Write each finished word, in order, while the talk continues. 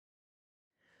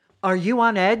Are you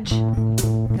on edge?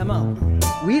 Come on.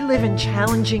 We live in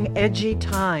challenging, edgy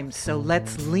times, so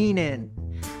let's lean in.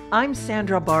 I'm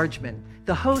Sandra Bargman,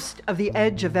 the host of The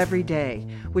Edge of Every Day,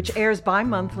 which airs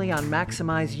bi-monthly on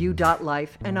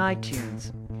MaximizeU.life and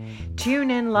iTunes.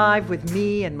 Tune in live with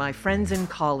me and my friends and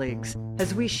colleagues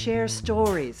as we share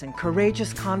stories and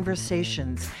courageous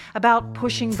conversations about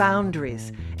pushing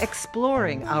boundaries,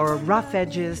 exploring our rough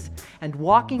edges, and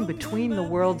walking between the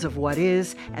worlds of what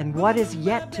is and what is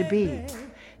yet to be.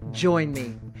 Join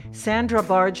me, Sandra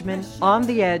Bargman, on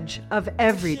the edge of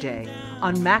every day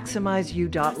on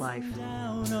MaximizeU.life.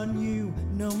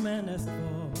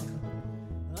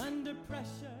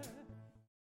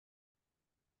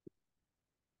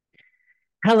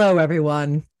 Hello,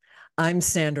 everyone. I'm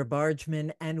Sandra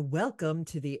Bargman, and welcome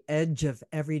to the Edge of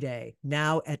Everyday,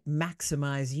 now at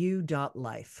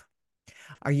MaximizeU.life.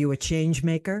 Are you a change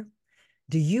maker?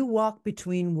 Do you walk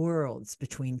between worlds,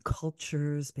 between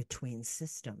cultures, between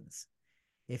systems?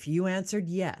 If you answered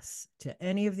yes to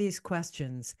any of these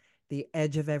questions, the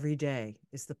Edge of Everyday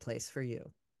is the place for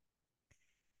you.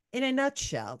 In a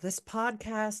nutshell, this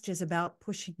podcast is about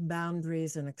pushing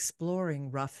boundaries and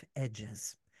exploring rough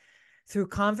edges. Through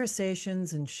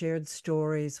conversations and shared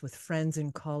stories with friends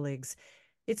and colleagues,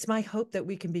 it's my hope that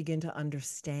we can begin to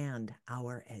understand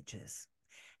our edges.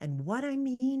 And what I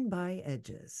mean by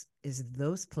edges is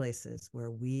those places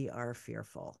where we are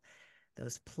fearful,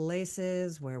 those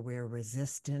places where we're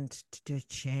resistant to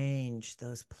change,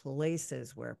 those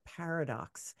places where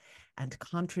paradox and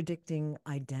contradicting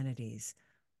identities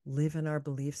live in our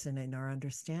beliefs and in our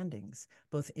understandings,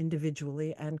 both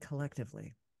individually and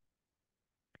collectively.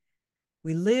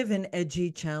 We live in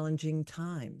edgy, challenging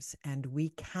times, and we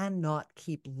cannot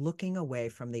keep looking away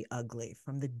from the ugly,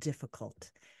 from the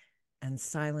difficult, and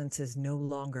silence is no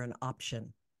longer an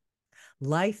option.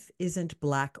 Life isn't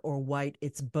black or white,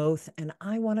 it's both, and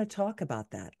I want to talk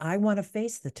about that. I want to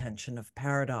face the tension of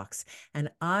paradox, and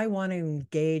I want to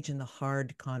engage in the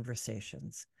hard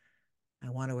conversations. I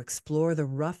want to explore the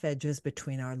rough edges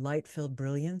between our light-filled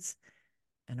brilliance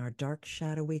and our dark,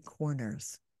 shadowy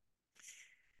corners.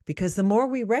 Because the more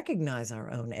we recognize our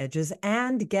own edges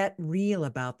and get real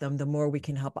about them, the more we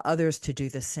can help others to do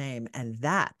the same. And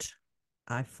that,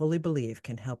 I fully believe,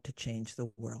 can help to change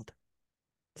the world.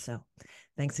 So,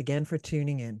 thanks again for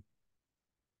tuning in.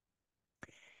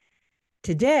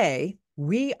 Today,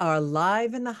 we are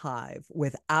live in the Hive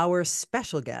with our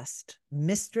special guest,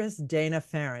 Mistress Dana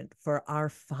Pharant, for our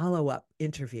follow-up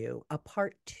interview, a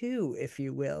part 2, if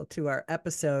you will, to our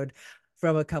episode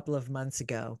from a couple of months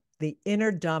ago. The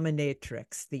Inner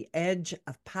Dominatrix, the Edge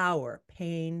of Power,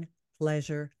 Pain,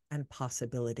 Pleasure, and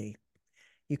Possibility.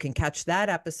 You can catch that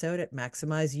episode at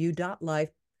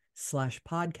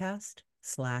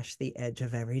MaximizeU.life/podcast/The Edge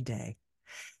of Every Day.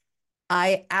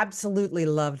 I absolutely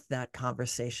loved that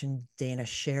conversation Dana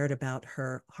shared about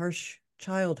her harsh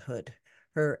childhood,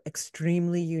 her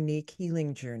extremely unique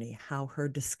healing journey, how her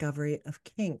discovery of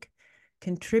kink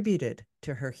contributed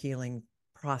to her healing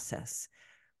process.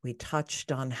 We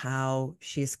touched on how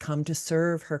she's come to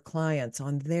serve her clients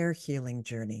on their healing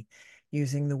journey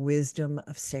using the wisdom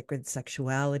of sacred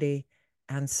sexuality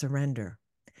and surrender,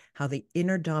 how the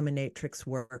inner dominatrix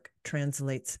work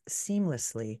translates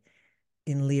seamlessly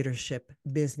in leadership,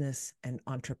 business, and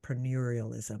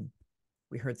entrepreneurialism.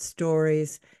 We heard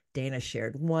stories. Dana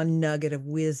shared one nugget of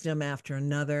wisdom after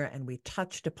another, and we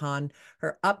touched upon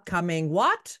her upcoming,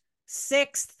 what?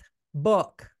 6th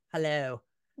book. Hello.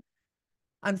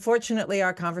 Unfortunately,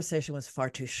 our conversation was far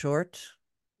too short.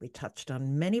 We touched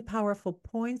on many powerful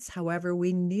points. However,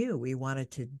 we knew we wanted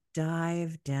to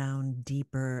dive down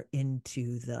deeper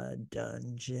into the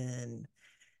dungeon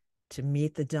to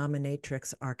meet the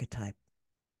dominatrix archetype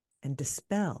and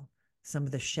dispel some of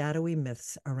the shadowy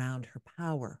myths around her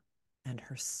power and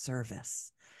her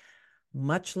service.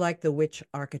 Much like the witch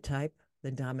archetype,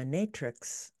 the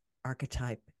dominatrix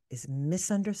archetype is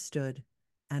misunderstood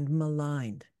and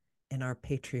maligned in our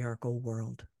patriarchal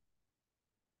world.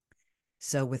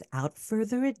 So without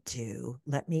further ado,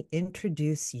 let me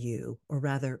introduce you, or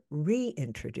rather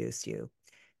reintroduce you,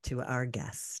 to our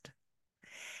guest.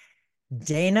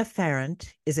 Dana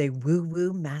Pharant is a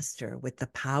woo-woo master with the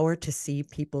power to see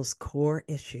people's core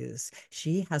issues.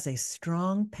 She has a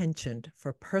strong penchant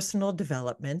for personal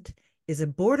development, is a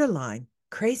borderline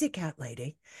crazy cat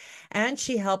lady, and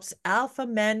she helps alpha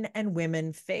men and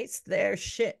women face their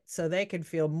shit so they can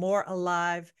feel more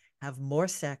alive, have more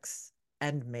sex,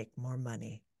 and make more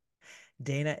money.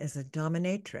 Dana is a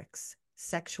dominatrix,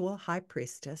 sexual high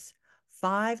priestess,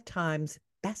 5 times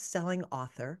best-selling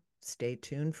author, stay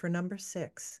tuned for number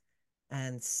 6,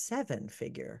 and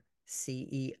 7-figure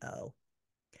CEO.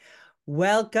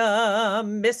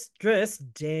 Welcome, Mistress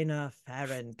Dana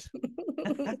Pharant.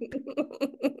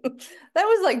 That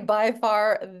was like by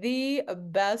far the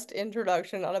best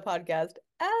introduction on a podcast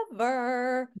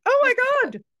ever. Oh my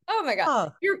God. Oh my God.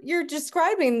 Oh, You're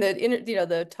describing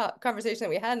the top conversation that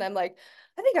we had, and I'm like,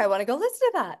 I think I want to go listen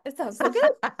to that. It sounds so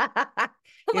good. I'm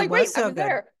it like, wait, was I so was good.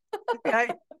 there.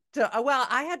 I, well,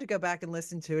 I had to go back and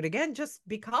listen to it again just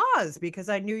because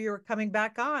I knew you were coming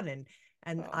back on, and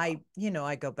Aw.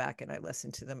 I go back and I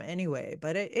listen to them anyway.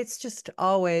 But it's just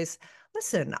always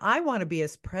listen. I want to be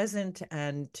as present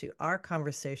and to our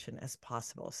conversation as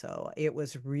possible. So it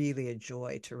was really a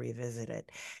joy to revisit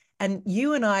it. And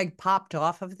you and I popped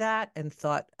off of that and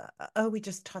thought, oh, we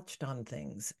just touched on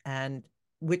things, and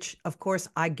which, of course,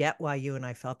 I get why you and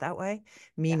I felt that way. Yeah.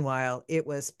 Meanwhile, it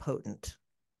was potent.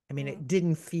 I mean, Mm. it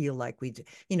didn't feel like we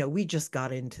just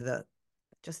got into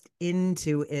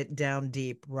it down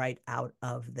deep right out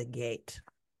of the gate.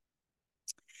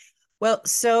 Well,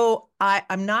 so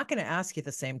I'm not going to ask you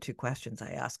the same two questions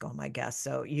I ask all my guests.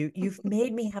 So you've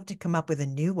made me have to come up with a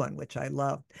new one, which I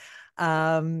loved.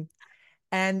 Um,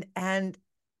 and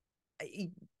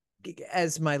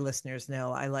as my listeners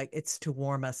know, I like it's to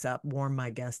warm us up, warm my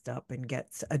guest up, and get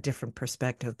a different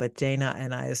perspective. But Dana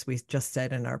and I, as we just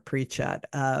said in our pre-chat,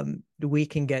 we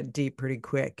can get deep pretty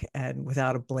quick and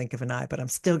without a blink of an eye. But I'm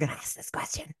still going to ask this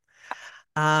question.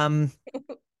 Um,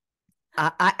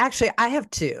 I actually I have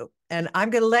two, and I'm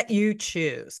going to let you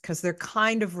choose because they're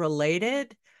kind of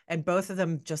related, and both of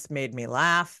them just made me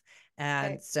laugh,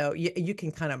 and Okay. so you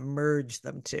can kind of merge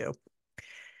them too.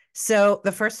 So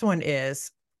the first one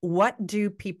is, what do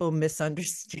people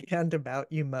misunderstand about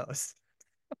you most?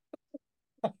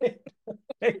 I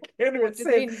can't even What did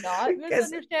say they not it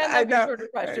because misunderstand? I Okay, know, shorter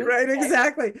questions. right? Okay.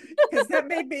 Exactly. Because that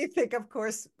made me think, of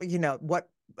course, what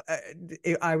uh,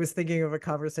 I was thinking of a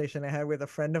conversation I had with a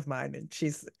friend of mine,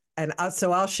 and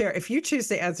so I'll share. If you choose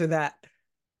to answer that,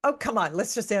 oh, come on,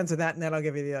 let's just answer that, and then I'll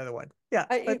give you the other one. Yeah,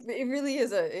 It really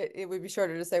is it would be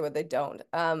shorter to say what they don't.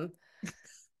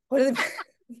 What do they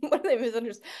what do they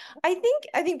misunderstand? I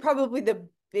think probably the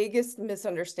biggest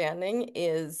misunderstanding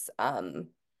is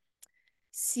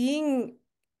seeing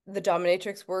the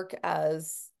dominatrix work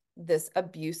as this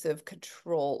abusive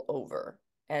control over.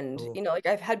 And, oh, like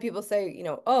I've had people say,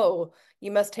 oh,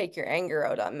 you must take your anger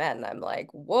out on men. I'm like,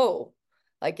 whoa.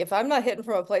 Like if I'm not hitting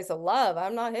from a place of love,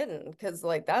 I'm not hitting because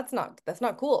like that's not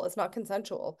cool. It's not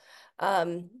consensual.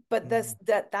 But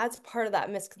mm, that's part of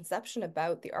that misconception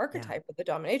about the yeah. archetype of the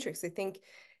dominatrix. I think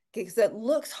because it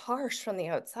looks harsh from the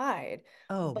outside,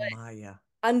 Oh, but Maya.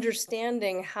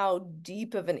 understanding how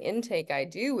deep of an intake I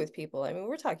do with people. I mean,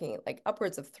 we're talking like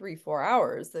upwards of 3, 4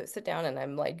 hours that sit down and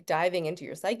I'm like diving into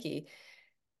your psyche.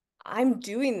 I'm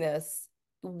doing this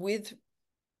with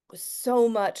so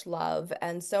much love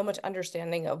and so much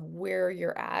understanding of where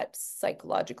you're at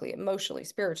psychologically, emotionally,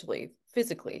 spiritually,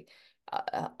 physically.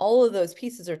 All of those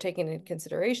pieces are taken into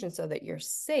consideration so that you're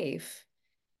safe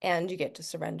and you get to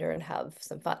surrender and have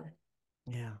some fun.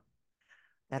 Yeah.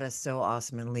 That is so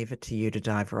awesome, and leave it to you to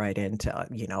dive right into,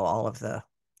 all of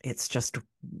it's just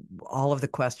all of the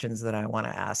questions that I want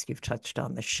to ask. You've touched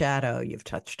on the shadow, you've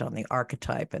touched on the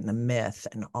archetype and the myth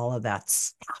and all of that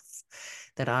stuff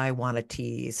that I want to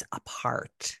tease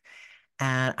apart.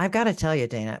 And I've got to tell you,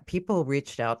 Dana, people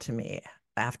reached out to me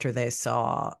after they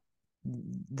saw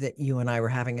that you and I were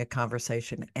having a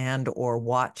conversation and or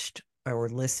watched or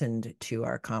listened to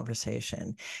our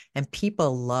conversation, and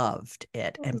people loved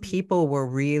it, and Mm. people were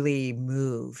really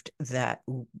moved that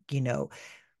you know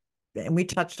and we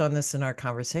touched on this in our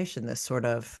conversation, this sort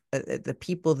of the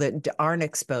people that aren't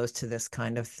exposed to this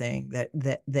kind of thing,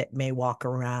 that may walk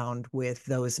around with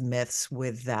those myths,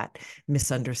 with that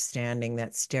misunderstanding,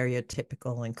 that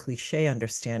stereotypical and cliche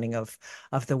understanding of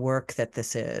the work that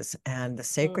this is and the Mm.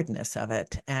 sacredness of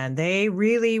it. And they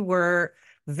really were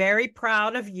very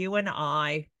proud of you and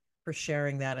I for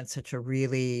sharing that in such a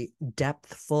really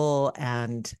depthful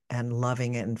and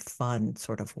loving and fun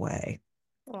sort of way.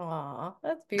 Aw,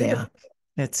 that's Yeah, beautiful. it's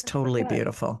That's so totally good.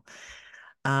 beautiful.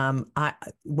 I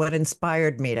What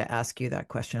inspired me to ask you that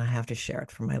question, I have to share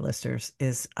it for my listeners,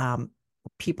 is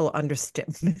people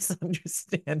understand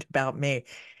misunderstand about me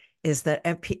is that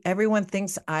everyone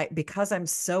thinks because I'm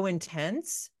so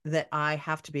intense that I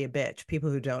have to be a bitch.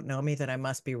 People who don't know me, that I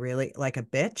must be really like a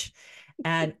bitch.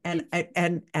 And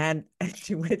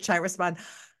to which I respond,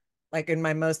 like in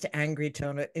my most angry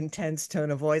tone, intense tone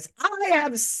of voice, I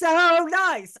am so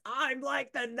nice. I'm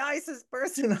like the nicest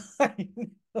person I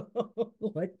know,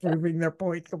 like proving their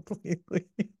point completely.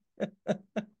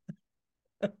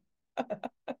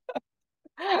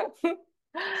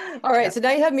 All right, Yeah. so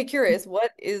now you have me curious.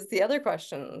 What is the other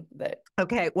question that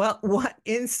Okay. Well, what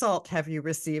insult have you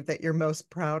received that you're most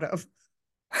proud of?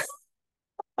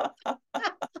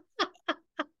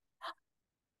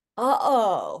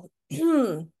 Uh-oh.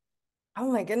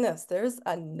 Oh my goodness, there's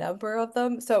a number of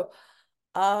them. So,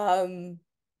 um,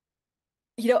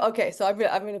 okay, so I'm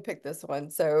gonna pick this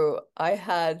one. So I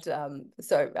had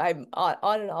so I'm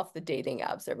on and off the dating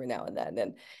apps every now and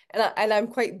then, and I'm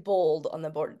quite bold on the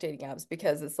board dating apps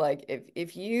because it's like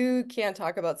if you can't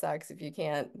talk about sex, if you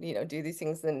can't, do these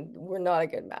things, then we're not a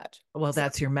good match. Well, So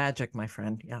that's your magic, my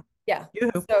friend. Yeah. yeah.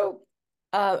 You So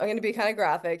I'm gonna be kind of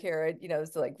graphic here,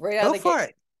 so like right out of go the gate, for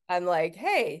it. I'm like,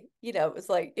 hey, it's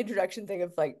like introduction thing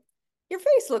of like, your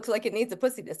face looks like it needs a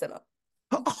pussy to sit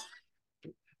on.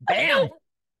 Bam.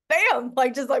 Bam,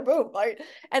 like just like boom, like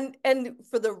and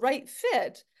for the right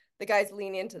fit, the guys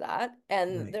lean into that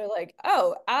and Right. they're like,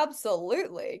 oh,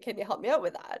 absolutely. Can you help me out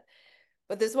with that?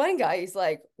 But this one guy, he's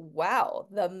like, wow,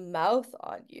 the mouth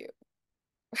on you.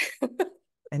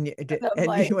 And you, And I'm and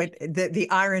like, you the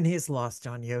irony is lost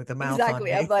on you, the mouth on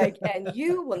exactly. I'm me. like, and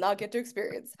you will not get to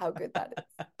experience how good that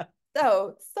is.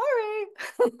 So sorry.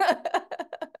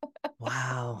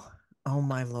 Wow. Oh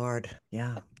my Lord.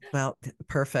 Yeah. Well,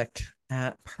 perfect.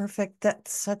 Perfect.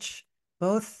 That's such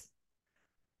both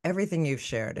everything you've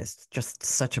shared is just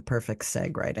such a perfect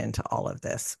seg right into all of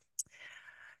this.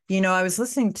 I was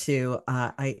listening to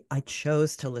I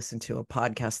chose to listen to a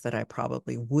podcast that I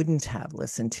probably wouldn't have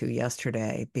listened to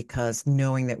yesterday because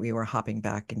knowing that we were hopping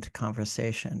back into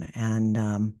conversation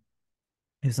and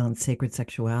it was on sacred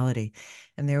sexuality.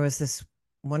 And there was this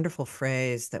wonderful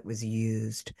phrase that was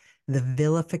used, the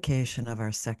vilification of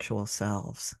our sexual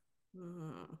selves.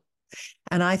 Hmm.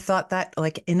 And I thought that,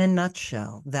 like in a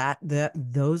nutshell, that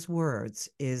those words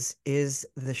is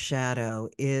the shadow,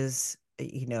 is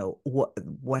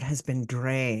what has been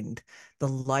drained, the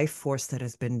life force that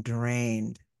has been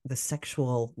drained, the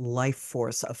sexual life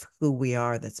force of who we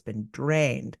are that's been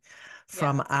drained Yeah.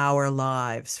 from our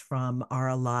lives, from our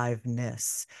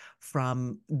aliveness,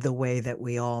 from the way that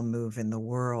we all move in the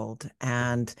world,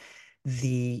 and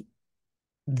the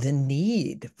the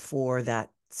need for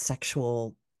that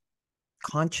sexual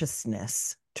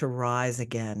consciousness to rise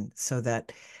again so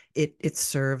that it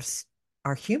serves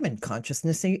our human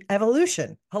consciousness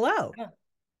evolution. Hello. Yeah.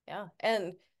 Yeah.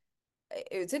 And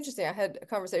it's interesting. I had a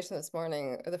conversation this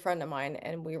morning with a friend of mine,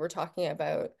 and we were talking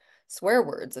about swear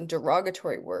words and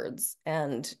derogatory words.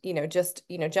 And, just,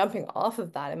 jumping off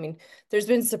of that, I mean, there's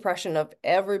been suppression of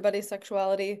everybody's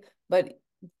sexuality, but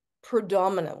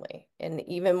predominantly, and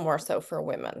even more so for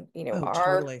women, Oh, our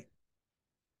totally.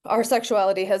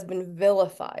 sexuality has been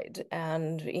vilified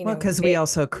and, Well, because we made,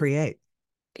 also create.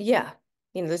 yeah,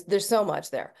 there's so much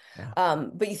there. Yeah.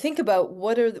 But you think about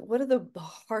what are the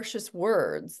harshest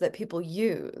words that people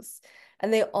use,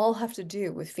 and they all have to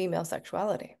do with female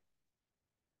sexuality,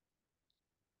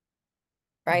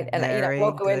 right? And I Very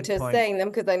won't go good into point. saying them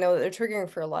because I know that they're triggering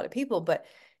for a lot of people, but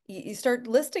you start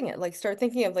listing it, like start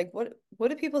thinking of like what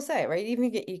do people say, right?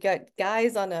 Even you got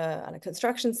guys on a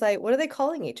construction site, what are they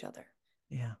calling each other?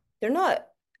 Yeah. They're not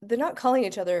they're not calling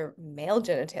each other male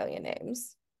genitalia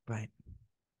names. Right.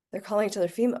 They're calling each other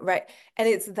female, right? And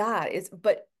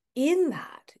but in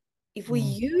that, Mm,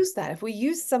 if we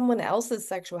use someone else's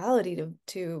sexuality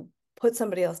to put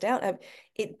somebody else down,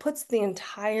 it puts the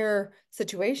entire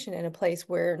situation in a place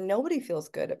where nobody feels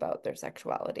good about their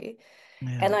sexuality.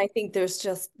 yeah. And I think there's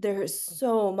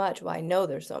so much, well, I know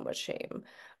there's so much shame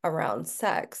around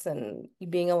sex and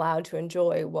being allowed to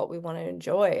enjoy what we want to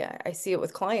enjoy. I see it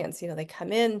with clients, they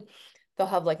come in, they'll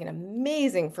have like an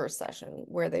amazing first session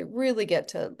where they really get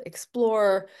to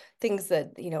explore things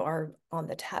that, are on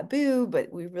the taboo,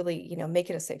 but we really, make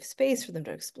it a safe space for them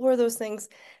to explore those things.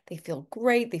 They feel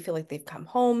great. They feel like they've come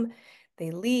home. They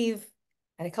leave.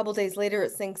 And a couple days later,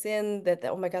 it sinks in that,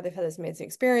 oh my God, they've had this amazing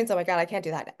experience. Oh my God, I can't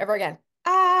do that ever again.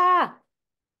 Ah,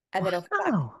 and they don't come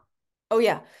back. Wow. Oh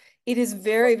yeah. It is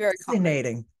very, very common.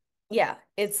 Fascinating. Yeah,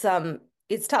 it's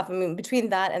tough. I mean, between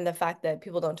that and the fact that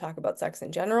people don't talk about sex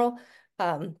in general,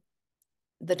 um,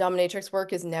 the dominatrix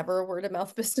work is never a word of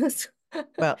mouth business.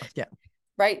 Well, yeah.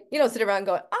 Right? You don't sit around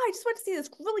going, oh, I just want to see this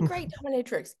really great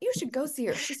dominatrix. You should go see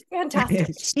her. She's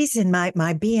fantastic. She's in my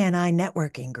BNI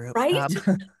networking group. Right?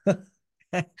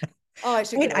 Oh, I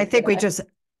should Right. get on BNI.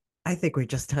 I think we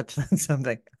just touched on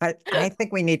something. I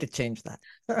think we need to change that.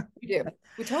 We do.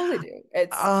 We totally do.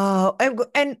 It's Oh,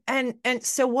 and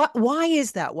so why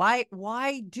is that?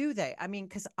 Why do they? I mean,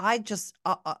 because I just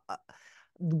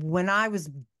when I was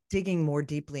digging more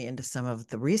deeply into some of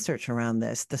the research around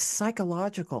this, the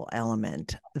psychological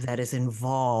element that is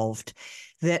involved,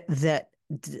 that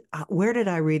where did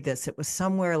I read this? It was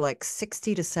somewhere like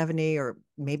 60 to 70, or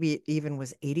maybe it even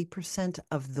was 80%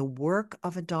 of the work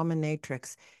of a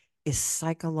dominatrix is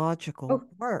psychological Oh,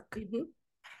 work. mhm.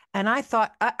 And I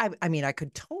thought, I mean, I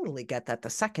could totally get that the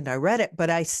second I read it, but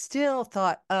I still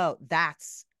thought, oh,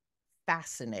 that's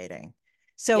fascinating.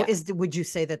 So Yeah. would you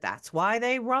say that that's why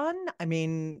they run? I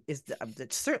mean, it's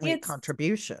certainly a It's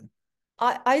contribution.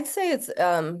 I'd say it's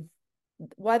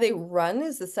why they run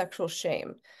is the sexual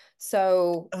shame.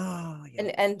 So Oh,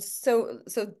 yeah. and so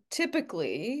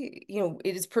typically,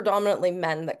 it is predominantly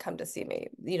men that come to see me.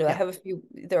 I Yeah. have a few,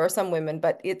 there are some women,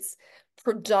 but it's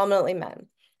predominantly men.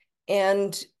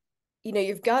 And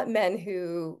you've got men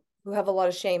who have a lot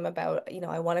of shame about,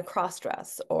 I want to cross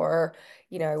dress, or,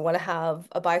 I want to have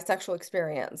a bisexual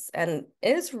experience. And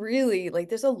it's really like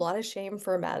there's a lot of shame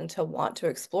for men to want to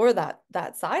explore that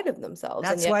side of themselves.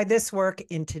 And That's yet, why this work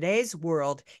in today's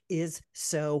world is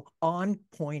so on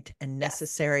point and yes.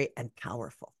 necessary and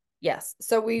powerful. Yes.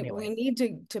 So we Anyway.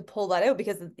 need to pull that out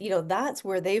because that's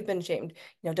where they've been shamed.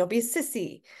 Don't be a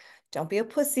sissy, don't be a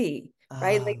pussy,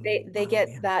 right? Like they Wow. get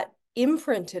Yeah. that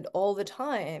imprinted all the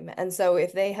time. And so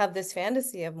if they have this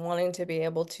fantasy of wanting to be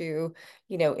able to,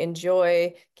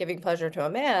 enjoy giving pleasure to a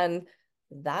man,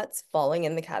 that's falling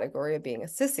in the category of being a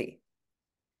sissy.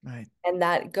 Right. And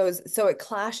that goes, so it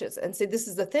clashes. And so this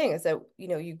is the thing is that,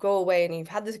 you go away and you've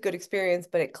had this good experience,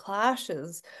 but it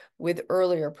clashes with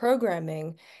earlier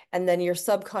programming. And then your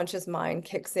subconscious mind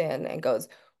kicks in and goes,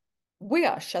 we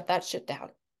gotta shut that shit down.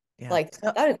 Yeah. Like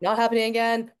So, that is not happening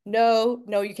again. No,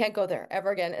 no, you can't go there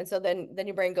ever again. And so then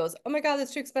your brain goes, oh my God,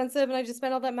 that's too expensive. And I just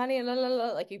spent all that money and la, la, la.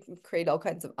 Like you can create all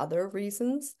kinds of other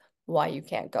reasons why you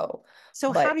can't go.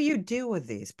 so how But do you deal with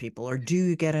these people, or do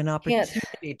you get an can't,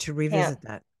 opportunity to can't. revisit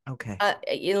that? Okay.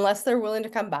 Unless they're willing to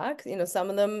come back. Some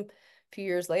of them a few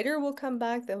years later will come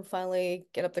back. They'll finally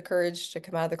get up the courage to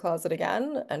come out of the closet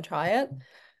again and try it.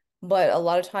 But a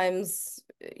lot of times,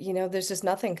 there's just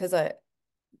nothing because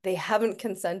they haven't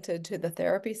consented to the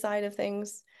therapy side of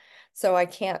things. So I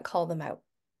can't call them out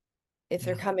if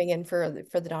they're Yeah. coming in for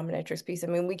the dominatrix piece. I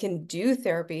mean, we can do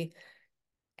therapy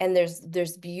and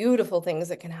there's beautiful things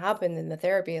that can happen in the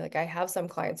therapy. Like I have some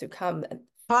clients who come and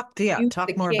Yeah, use the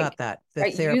talk more kink, about that, the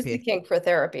right? Use the therapy. kink for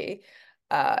therapy.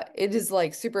 It is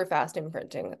like super fast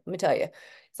imprinting. Let me tell you,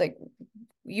 it's like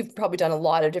you've probably done a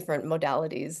lot of different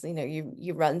modalities.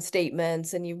 You run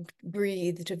statements and you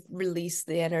breathe to release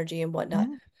the energy and whatnot.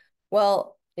 Mm-hmm.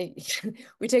 Well,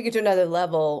 we take it to another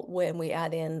level when we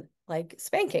add in like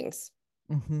spankings.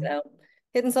 You Mm-hmm. know,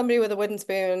 hitting somebody with a wooden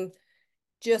spoon,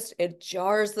 just it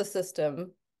jars the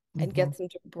system and Mm-hmm. gets them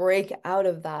to break out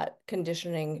of that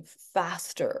conditioning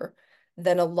faster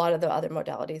than a lot of the other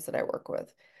modalities that I work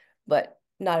with. But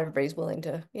not everybody's willing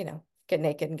to, get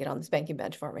naked and get on the spanking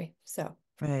bench for me. So,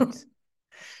 Right.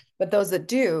 but those that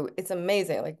do, it's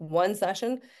amazing. Like one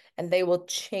session and they will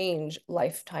change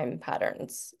lifetime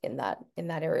patterns in that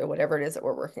area, whatever it is that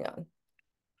we're working on.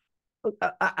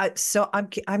 So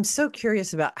I'm so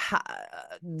curious about how,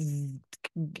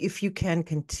 if you can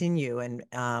continue, and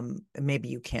maybe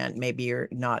you can, maybe you're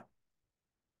not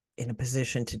in a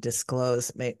position to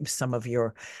disclose some of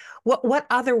your, what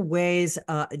other ways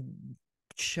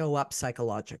show up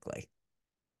psychologically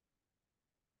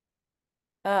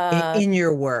Uh, in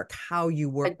your work, how you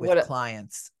work like with what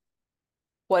clients.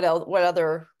 what else, what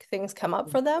other things come up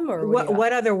for them, or what do you ask?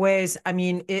 What other ways? I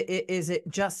mean, is it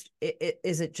just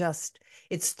is it just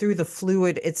it's through the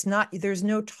fluid? It's not. There's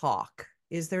no talk.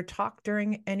 Is there talk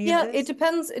during any of Yeah, it this?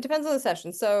 depends. It depends on the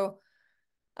session. So,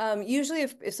 usually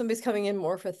if somebody's coming in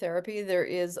more for therapy, there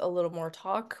is a little more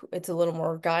talk. It's a little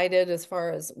more guided as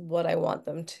far as what I want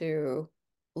them to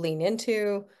lean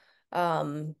into.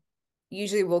 Um,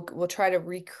 Usually we'll try to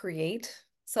recreate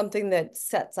something that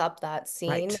sets up that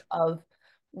scene Right. of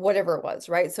whatever it was,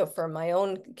 right? So for my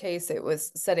own case, it was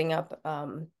setting up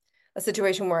a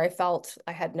situation where I felt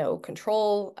I had no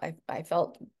control. I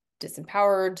felt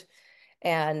disempowered,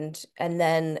 and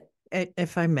then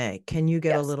If I may, can you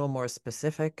get a yes, little more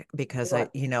specific? Because am I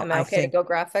I okay to think, go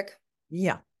graphic?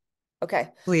 yeah, Okay.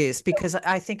 please, So, because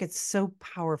I think it's so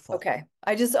powerful. okay.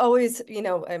 I just always,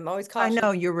 I'm always I cautious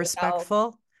know you're with how,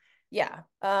 respectful. yeah.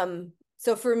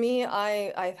 So for me,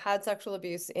 I've had sexual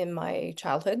abuse in my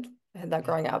childhood. I had that Yeah.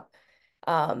 growing up.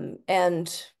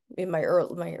 And in my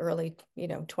early,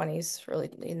 20s, really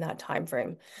in that time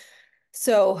frame.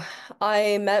 So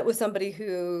I met with somebody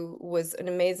who was an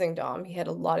amazing dom. He had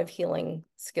a lot of healing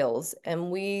skills,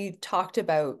 and we talked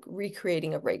about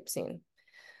recreating a rape scene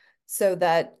so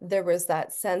that there was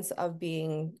that sense of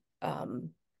being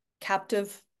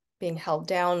captive, being held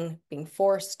down, being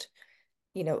forced.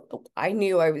 I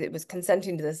knew it was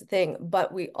consenting to this thing,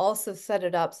 but we also set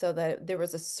it up so that there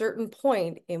was a certain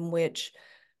point in which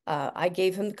I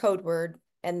gave him the code word,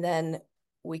 and then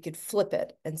we could flip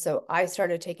it. And so I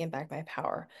started taking back my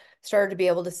power, started to be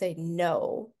able to say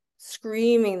no,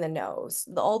 screaming the no's,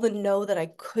 all the no that I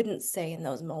couldn't say in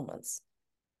those moments.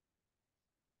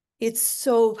 It's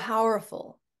so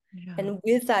powerful. Yeah. And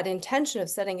with that intention of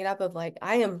setting it up of like,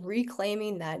 I am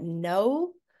reclaiming that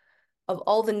no of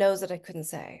all the no's that I couldn't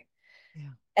say. Yeah.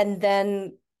 And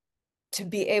then to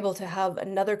be able to have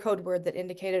another code word that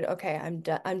indicated, okay,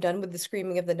 I'm done with the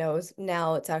screaming of the no's.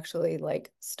 Now it's actually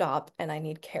like stop and I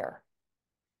need care.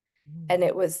 And Mm.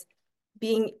 it was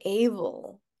being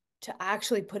able to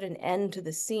actually put an end to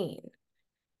the scene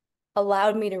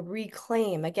allowed me to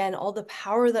reclaim again all the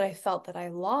power that I felt that I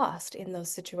lost in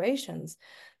those situations.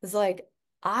 It's like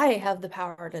I have the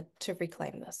power to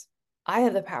reclaim this. I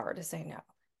have the power to say no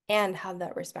and have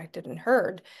that respected and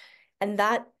heard. And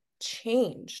that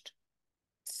changed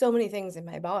so many things in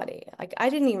my body. Like I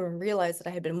didn't even realize that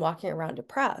I had been walking around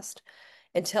depressed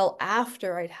until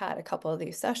after I'd had a couple of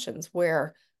these sessions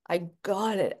where I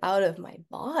got it out of my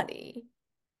body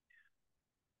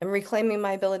and reclaiming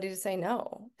my ability to say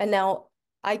no. And now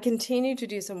I continue to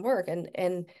do some work,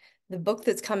 and the book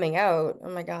that's coming out, oh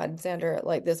my God, Xander,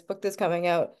 like this book that's coming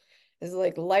out is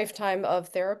like lifetime of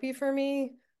therapy for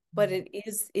me, but Mm.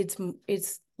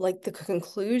 it's like the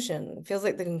conclusion, it feels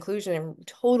like the conclusion and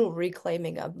total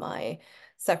reclaiming of my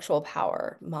sexual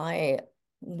power, my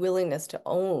willingness to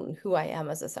own who I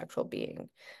am as a sexual being.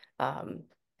 Um,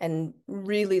 and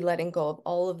really letting go of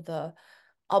all of the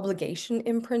obligation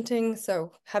imprinting.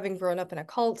 So having grown up in a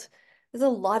cult, there's a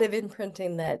lot of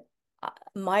imprinting that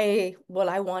my what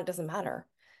I want doesn't matter.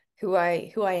 Who I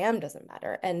am doesn't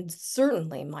matter. And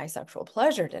certainly my sexual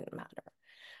pleasure didn't matter.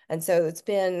 And so it's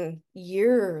been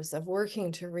years of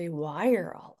working to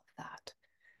rewire all of that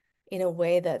in a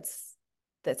way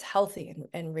that's healthy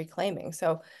and reclaiming.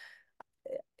 So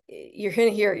you're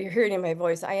hearing in my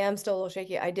voice. I am still a little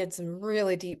shaky. I did some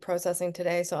really deep processing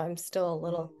today, so I'm still a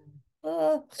little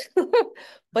Mm. uh, I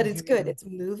but it's hear good. you. It's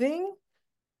moving.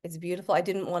 It's beautiful. I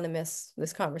didn't want to miss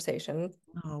this conversation.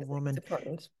 Oh, I think it's woman.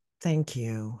 important. Thank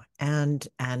you. And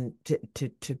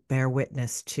to bear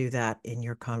witness to that in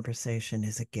your conversation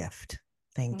is a gift.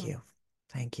 Thank Mm. you.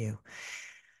 Thank you.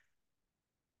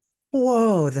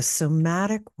 Whoa, the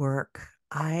somatic work.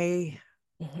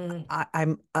 Mhm.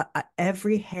 I'm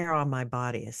every hair on my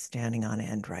body is standing on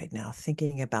end right now,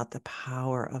 thinking about the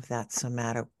power of that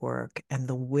somatic work and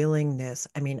the willingness.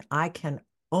 I mean, I can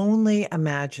only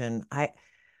imagine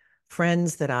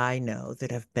friends that I know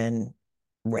that have been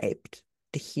raped,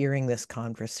 to hearing this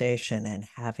conversation and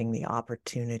having the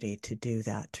opportunity to do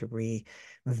that, to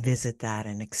revisit that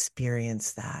and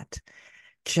experience that,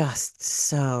 just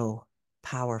so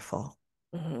powerful.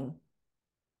 Mhm.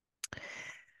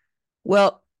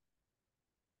 Well,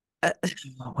 uh,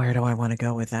 where do I want to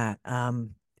go with that?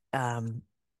 Um,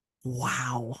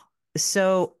 wow.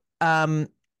 So,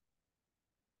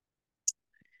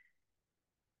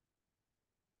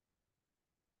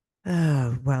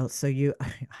 well, so I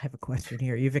have a question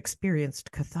here. You've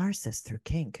experienced catharsis through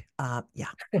kink. Yeah.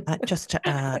 Just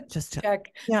to,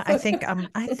 Check. yeah, I think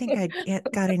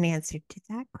got an answer to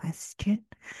that question.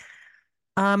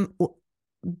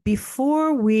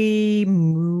 Before we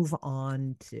move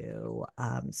on to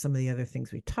some of the other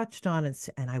things we touched on,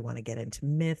 and I want to get into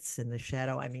myths and the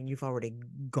shadow. I mean, you've already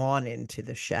gone into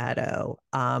the shadow.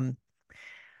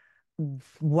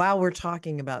 While we're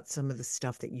talking about some of the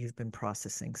stuff that you've been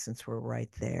processing, since we're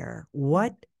right there,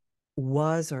 what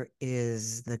was or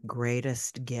is the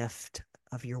greatest gift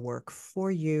of your work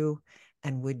for you?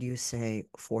 And would you say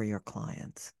for your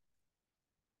clients?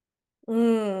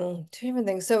 Two different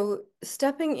things. So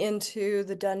stepping into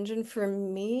the dungeon for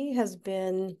me has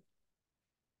been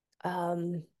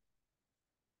um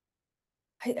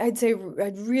I'd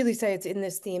really say it's in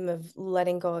this theme of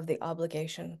letting go of the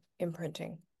obligation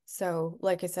imprinting. So,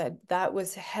 like I said, that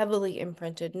was heavily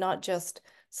imprinted, not just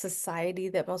society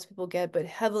that most people get, but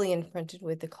heavily imprinted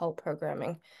with the cult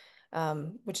programming,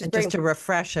 which is And very just to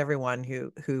refresh everyone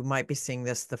who might be seeing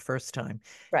this the first time,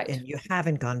 right. and you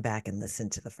haven't gone back and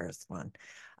listened to the first one.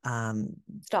 Um,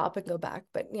 Stop and go back.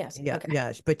 But yes, yeah, okay.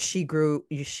 yeah, but she grew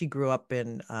up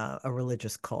in a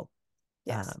religious cult,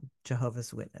 Yes.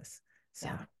 Jehovah's Witness. So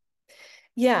Yeah.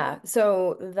 Yeah.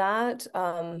 So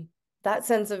that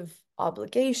sense of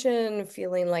obligation,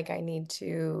 feeling like I need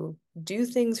to do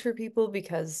things for people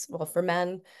because, well, for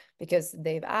men, because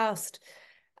they've asked.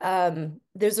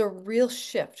 There's a real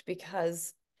shift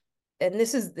because and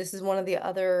this is one of the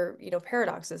other,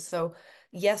 paradoxes. So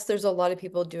yes, there's a lot of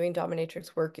people doing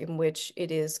dominatrix work in which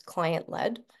it is client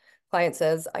led. Client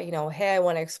says, hey, I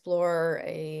want to explore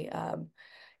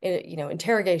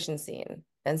interrogation scene.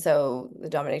 And so the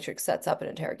dominatrix sets up an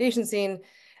interrogation scene,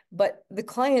 but the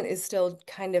client is still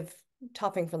kind of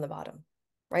topping from the bottom,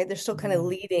 right? They're still kind of Mm,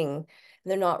 leading, and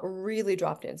they're not really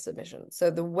dropped in submission. So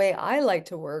the way I like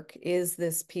to work is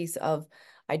this piece of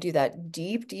I do that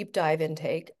deep, deep dive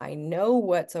intake. I know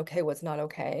what's okay, what's not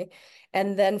okay.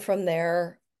 And then from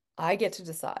there, I get to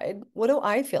decide what do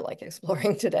I feel like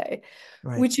exploring today,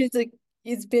 right. which is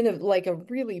it's been like a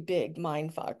really big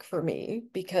mind fuck for me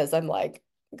because I'm like,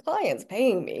 clients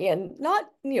paying me and not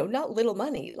little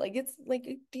money. Like it's like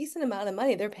a decent amount of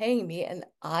money they're paying me, and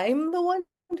I'm the one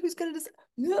who's gonna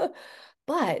decide.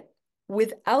 But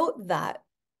without that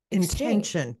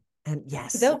exchange, Intention. And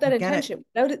yes, without that I get it. intention,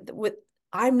 without it,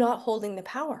 I'm not holding the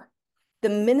power. The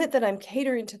minute that I'm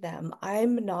catering to them,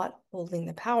 I'm not holding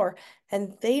the power,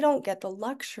 and they don't get the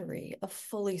luxury of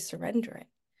fully surrendering.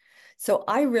 So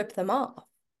I rip them off.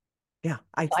 Yeah,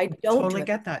 I I don't do totally it.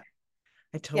 get that.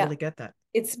 I Yeah. totally get that.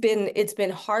 It's been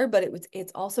hard, but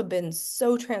it's also been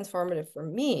so transformative for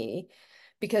me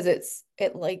because it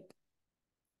like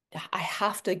I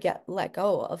have to let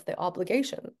go of the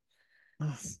obligation.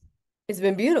 Ugh, It's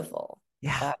been beautiful.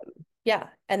 yeah. Um, yeah.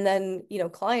 And then,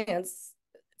 clients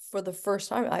for the first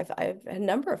time, I've had a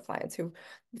number of clients who,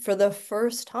 for the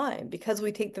first time, because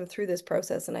we take them through this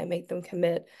process and I make them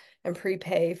commit and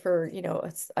prepay for,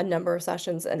 a number of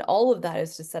sessions, and all of that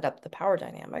is to set up the power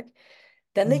dynamic.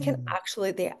 Then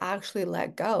Mm, they actually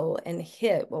let go and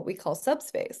hit what we call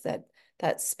subspace,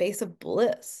 that space of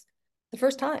bliss the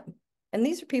first time. And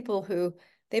these are people who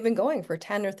they've been going for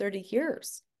 10 or 30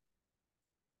 years.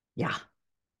 yeah.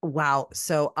 Wow.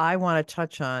 So I want to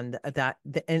touch on that.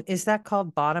 And is that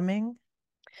called bottoming?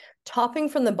 Topping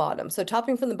from the bottom. So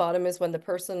topping from the bottom is when the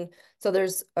person, so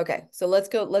there's, okay, so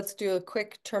let's do a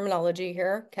quick terminology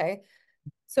here. Okay.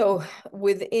 So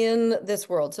within this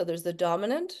world, so there's the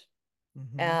dominant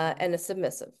Hmm. and a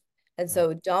submissive. And Right.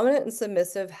 so dominant and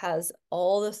submissive has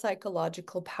all the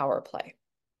psychological power play.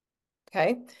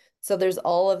 Okay. So there's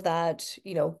all of that,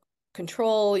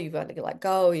 control, you've got to let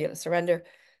go, you got to surrender.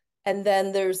 And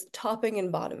then there's topping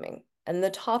and bottoming. And the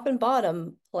top and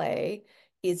bottom play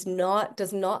does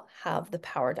not have the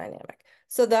power dynamic.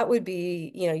 So that would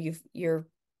be,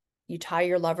 you tie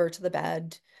your lover to the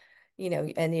bed,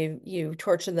 and you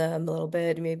torture them a little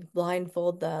bit, maybe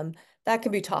blindfold them. That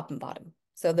could be top and bottom.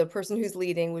 So the person who's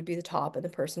leading would be the top, and the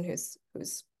person who's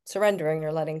surrendering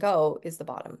or letting go is the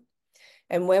bottom.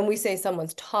 And when we say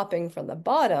someone's topping from the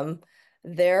bottom,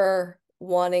 they're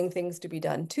wanting things to be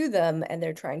done to them and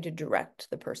they're trying to direct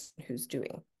the person who's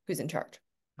in charge.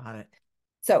 Got it.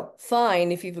 So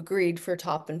fine if you've agreed for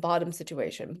top and bottom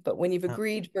situation, but when you've Uh,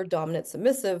 agreed for dominant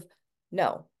submissive,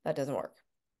 no, that doesn't work.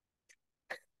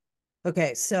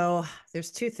 Okay, so there's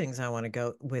two things I want to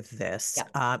go with this.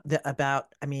 Yeah.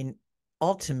 I mean,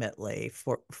 ultimately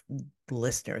for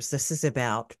listeners, this is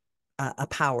about a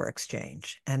power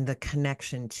exchange and the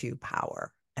connection to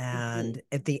power Mhm.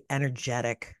 and the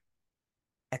energetic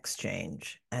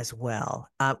exchange as well.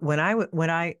 When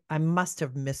I must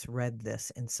have misread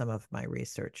this in some of my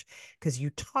research because you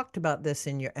talked about this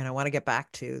in your, and I want to get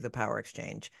back to the power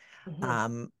exchange. Mhm.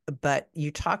 Um, but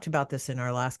you talked about this in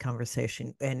our last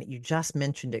conversation and you just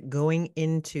mentioned it going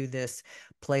into this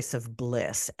place of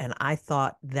bliss. And I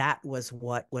thought that was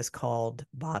what was called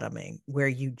bottoming, where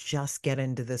you just get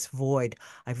into this void.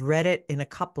 I've read it in a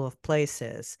couple of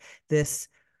places, this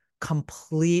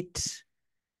complete,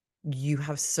 you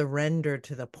have surrendered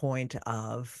to the point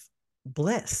of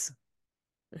bliss.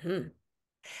 Mhm.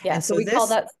 Yeah, And so so we call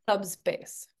this that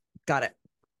subspace. got it.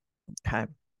 Okay.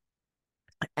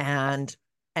 And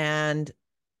and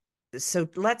so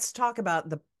let's talk about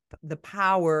the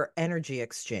power energy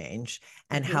exchange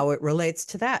and Mhm. how it relates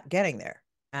to that getting there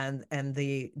and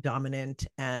the dominant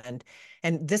and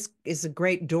this is a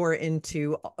great door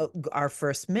into our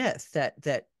first myth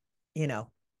that you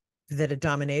know that a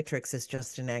dominatrix is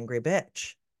just an angry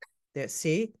bitch. There,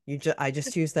 see, I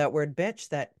just used that word bitch,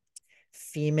 that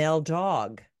female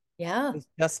dog Yeah. who's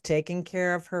just taking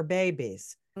care of her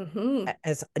babies. Mhm.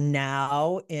 As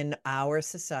now in our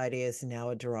society is now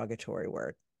a derogatory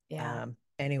word. Yeah.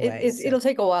 Anyway, so It'll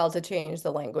take a while to change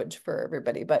the language for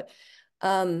everybody, but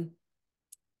um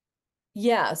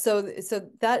yeah, so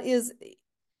that is,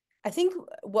 I think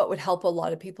what would help a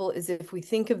lot of people is if we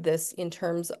think of this in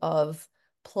terms of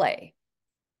play.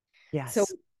 So,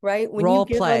 yes, right, when you role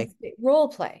get on play. role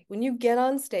play, when you get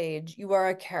on stage, you are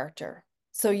a character.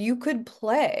 So you could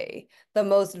play the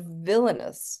most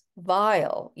villainous,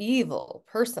 vile, evil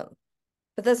person,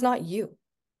 but that's not you,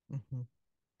 Mhm.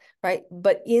 right?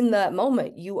 But in that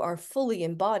moment, you are fully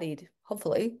embodied.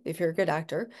 Hopefully, if you're a good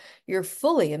actor, you're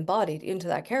fully embodied into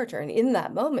that character. And in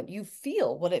that moment, you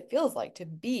feel what it feels like to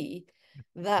be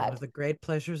One of that, the great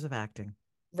pleasures of acting.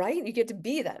 right? You get to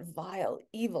be that vile,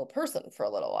 evil person for a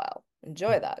little while. Yeah.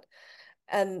 Enjoy that.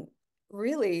 And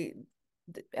really,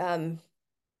 um,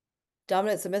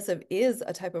 dominant submissive is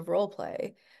a type of role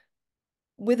play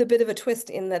with a bit of a twist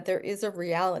in that there is a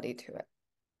reality to it.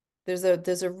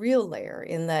 There's a real layer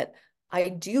in that I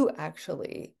do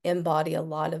actually embody a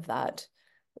lot of that.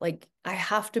 Like I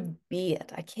have to be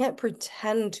it. I can't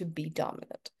pretend to be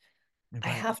dominant. I Right.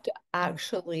 have to Yeah.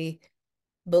 actually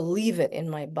believe it in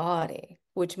my body,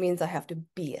 which means I have to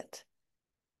be it.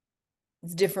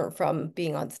 It's different from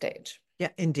being on stage.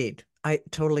 Yeah, indeed. I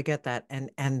totally get that. And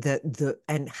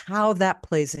and how that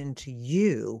plays into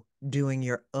you doing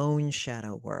your own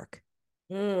shadow work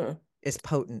Mm, is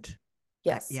potent.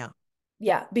 yes. Yeah.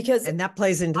 Yeah, because And that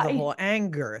plays into the I whole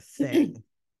anger thing.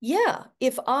 yeah,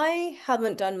 if I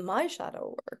haven't done my shadow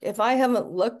work, if I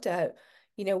haven't looked at,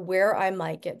 where I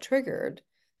might get triggered,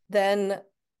 then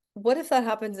what if that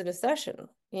happens in a session?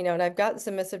 And I've got the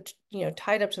submissive,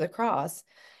 tied up to the cross,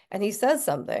 and he says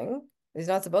something he's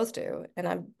not supposed to, and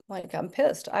I'm like, I'm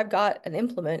pissed. I've got an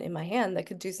implement in my hand that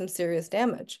could do some serious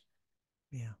damage.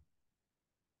 Yeah.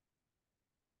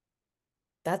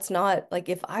 That's not like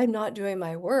if I'm not doing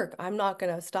my work, I'm not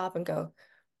gonna stop and go,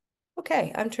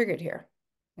 okay, I'm triggered here.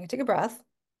 I can take a breath.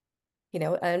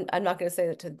 And I'm not going to say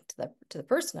that to the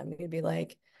person. I'm going to be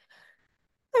like,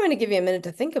 I'm going to give you a minute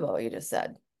to think about what you just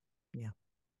said. Yeah.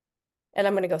 And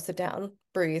I'm going to go sit down,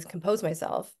 breathe, compose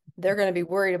myself. They're going to be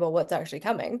worried about what's actually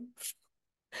coming,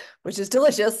 which is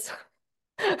delicious.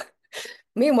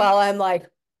 Meanwhile, I'm like,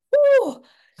 ooh,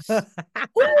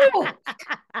 ooh,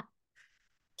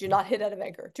 do not hit out of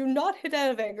anger. Do not hit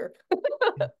out of anger.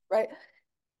 Yeah. Right.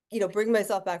 Bring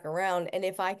myself back around. And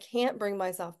if I can't bring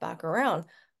myself back around,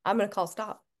 I'm going to call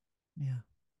stop. Yeah.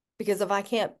 Because if I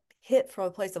can't hit from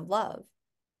a place of love,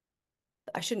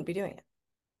 I shouldn't be doing it.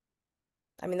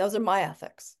 I mean, those are my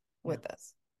ethics Yeah. with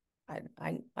this.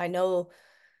 I know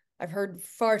I've heard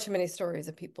far too many stories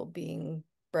of people being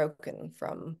broken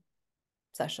from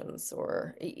sessions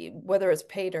or whether it's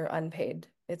paid or unpaid.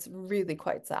 It's really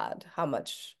quite sad how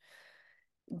much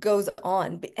goes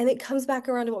on. And it comes back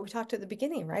around to what we talked at the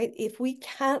beginning, right? If we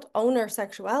can't own our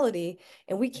sexuality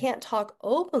and we can't talk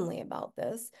openly about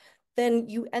this, then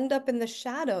you end up in the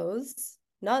shadows,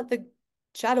 not the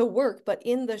shadow work, but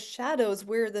in the shadows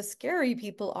where the scary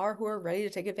people are who are ready to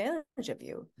take advantage of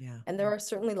you. Yeah. And there are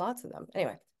certainly lots of them.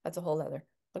 Anyway, that's a whole nother.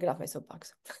 I'll get off my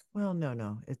soapbox. Well, no,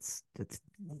 no. It's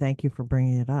thank you for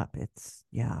bringing it up. It's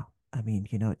yeah. I mean,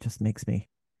 it just makes me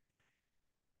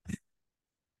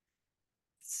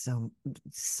so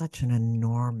such an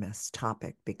enormous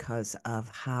topic because of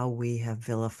how we have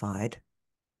vilified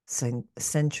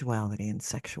sensuality and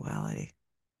sexuality,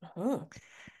 Mhm.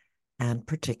 and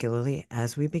particularly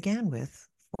as we began with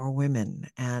for women.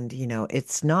 And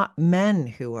it's not men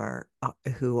who are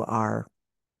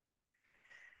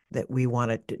that we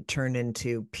want to turn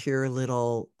into pure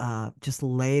little just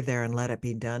lay there and let it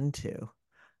be done to.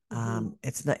 Mhm.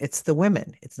 It's the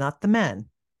women. It's not the men.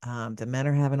 The men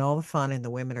are having all the fun, and the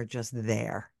women are just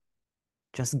there,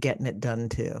 just getting it done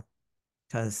too,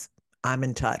 because I'm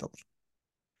entitled.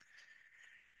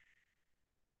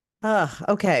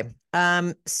 Okay.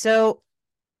 Mm,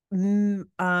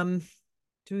 um,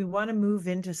 do we want to move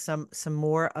into some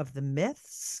more of the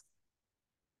myths?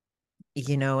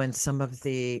 And some of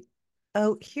the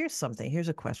oh, here's something. Here's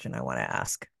a question I want to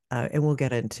ask. And we'll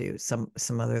get into some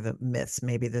other the myths.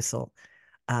 Maybe this will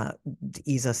uh,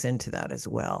 ease us into that as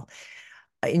well.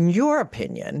 In your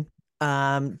opinion,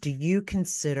 do you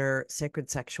consider sacred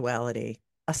sexuality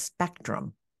a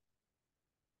spectrum,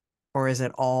 or is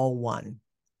it all one?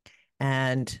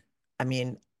 And I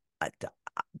mean,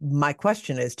 my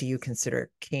question is, do you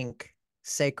consider kink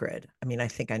sacred? I mean, I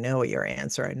think I know your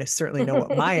answer. Certainly know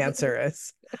what my answer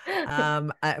is.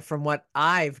 From what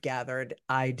I've gathered,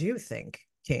 I do think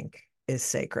kink is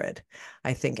sacred.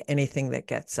 I think anything that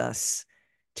gets us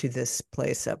to this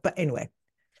place but anyway,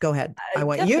 go ahead. I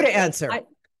want you to Definitely. answer.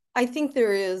 I think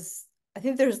there's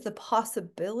the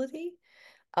possibility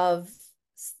of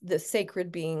the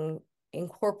sacred being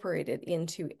incorporated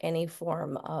into any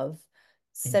form of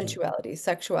Indeed. sensuality,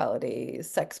 sexuality,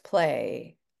 sex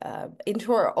play,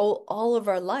 into all of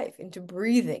our life, into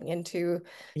breathing, into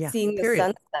Yeah, seeing the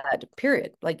period. sunset,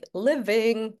 period. Like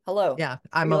living, hello. Yeah, Are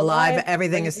I'm you alive. alive? Are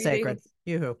Everything you is sacred. breathing?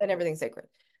 Yoo-hoo. And everything's sacred.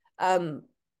 Um,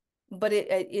 but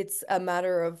it's a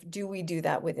matter of, do we do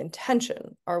that with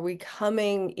intention? Are we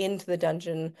coming into the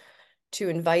dungeon to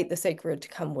invite the sacred to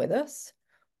come with us?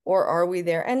 Or are we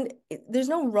there? And there's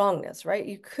no wrongness, right?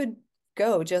 You could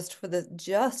go just for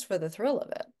the thrill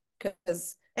of it,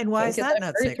 because And why kink is is that like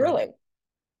not very sacred? thrilling.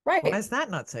 Why Right. is that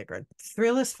not sacred?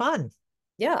 Thrill is fun,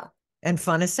 Yeah. and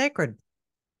fun is sacred.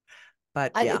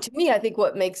 But yeah, To me, I think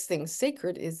what makes things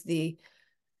sacred is the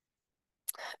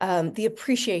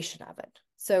appreciation of it.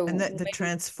 So and the when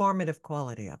transformative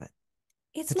quality of it,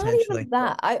 it's not even potentially.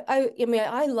 that. I mean,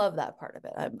 I love that part of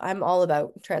it. I'm all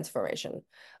about transformation.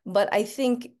 But I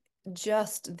think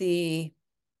just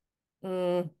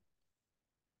mm,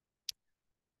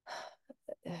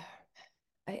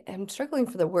 I'm struggling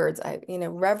for the words.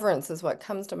 Reverence is what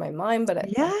comes to my mind, but I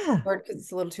hate the Yeah. word because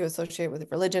it's a little too associated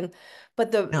with religion.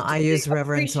 But No, I the use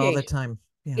reverence all the appreciation, time.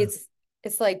 Yeah. it's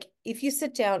it's like if you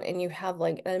sit down and you have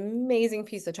like an amazing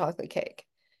piece of chocolate cake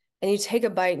and you take a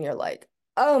bite and you're like,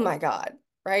 oh my God,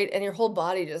 right? And your whole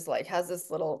body just like has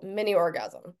this little mini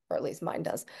orgasm, or at least mine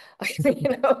does.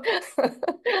 You know?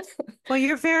 Well,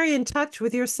 you're very in touch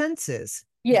with your senses,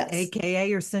 Yes. aka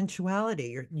your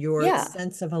sensuality, your Yeah.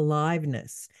 sense of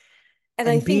aliveness And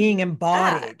I and think being that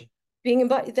embodied. being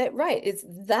embodied, that right, it's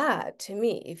that to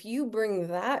me. If you bring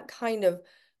that kind of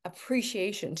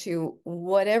appreciation to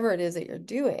whatever it is that you're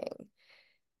doing,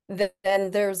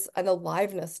 then there's an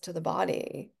aliveness to the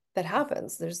body that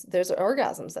happens. There's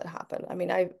orgasms that happen. I mean,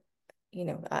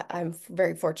 I'm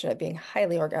very fortunate being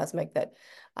highly orgasmic that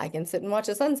I can sit and watch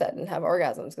the sunset and have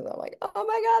orgasms because I'm like, oh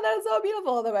my God, that is so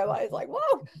beautiful. And then my body's like, whoa,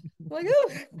 I'm like, ooh,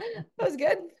 that was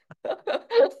good.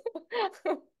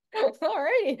 All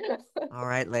righty. All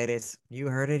right, ladies, you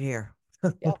heard it here.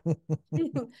 Yeah.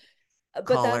 But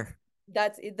Caller.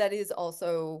 that is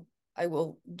also, I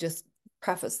will just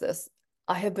preface this.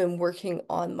 I have been working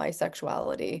on my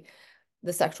sexuality,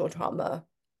 the sexual trauma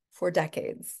for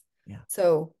decades. Yeah.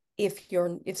 So if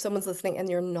someone's listening and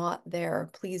you're not there,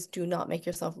 please do not make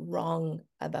yourself wrong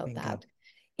about Bingo. that.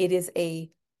 It is a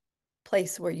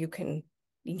place where you can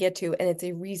get to, and it's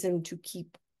a reason to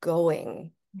keep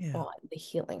going Yeah. on the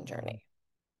healing Amen. journey.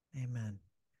 Amen.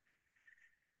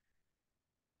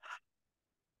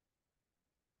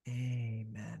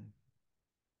 Amen.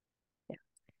 Yeah,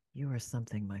 You are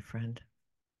something, my friend.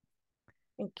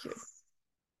 thank you.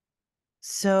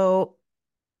 So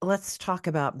let's talk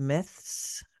about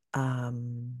myths.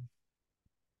 Um,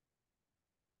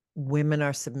 Women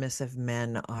are submissive,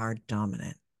 men are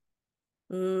dominant.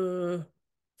 Mm.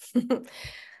 I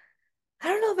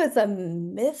don't know if it's a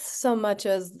myth so much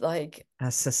as like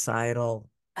A societal.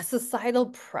 a societal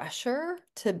pressure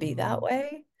to be that Mm,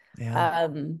 way, yeah.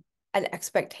 um, an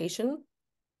expectation.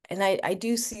 And I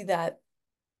do see that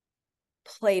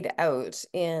played out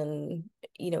in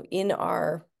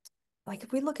our, like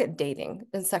if we look at dating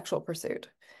and sexual pursuit,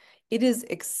 it is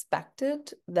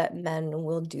expected that men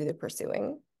will do the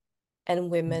pursuing and Mhm.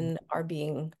 women are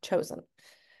being chosen,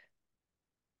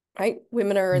 right?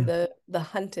 Women are Yeah. the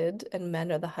hunted and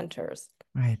men are the hunters.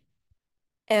 Right.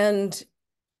 And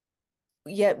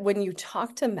yet when you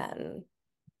talk to men,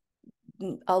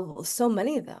 so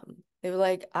many of them, they were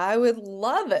like, I would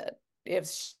love it if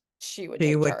she would She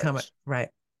take would come. charge. Right.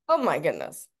 Oh my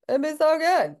goodness. It'd be so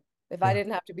good if I Yeah.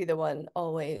 didn't have to be the one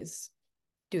always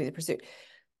doing the pursuit.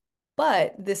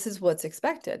 But this is what's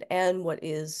expected and what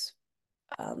is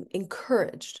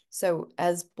encouraged. So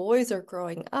as boys are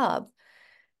growing up,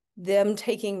 them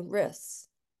taking risks,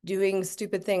 doing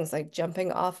stupid things like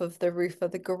jumping off of the roof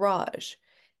of the garage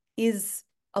is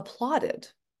applauded.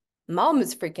 Mom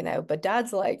is freaking out, but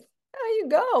dad's like, there you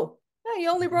go. Yeah, you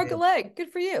only broke a Yeah. leg.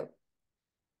 Good for you.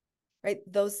 Right?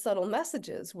 Those subtle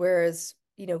messages. Whereas,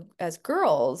 as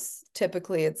girls,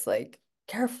 typically it's like,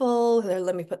 careful,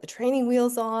 let me put the training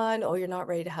wheels on. Oh, you're not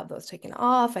ready to have those taken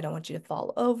off. I don't want you to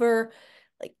fall over.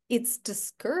 Like it's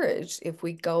discouraged if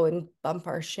we go and bump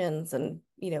our shins and,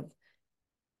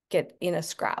 get in a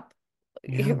scrap.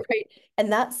 Yeah. Right?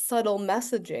 And that subtle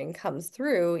messaging comes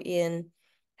through in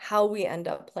how we end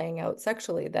up playing out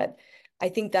sexually. That I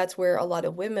think that's where a lot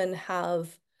of women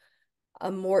have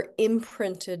a more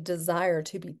imprinted desire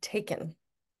to be taken,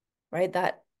 right?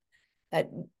 That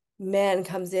man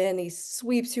comes in, he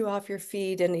sweeps you off your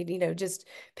feet and he, just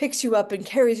picks you up and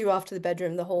carries you off to the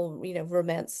bedroom, the whole,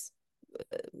 romance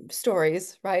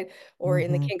stories, right? Or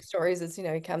in the Hmm. kink stories, it's,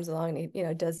 he comes along and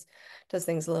he, does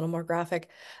things a little more graphic.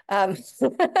 On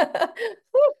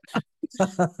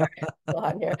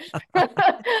here.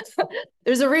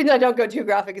 There's a reason I don't go too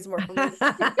graphic, it's more for me.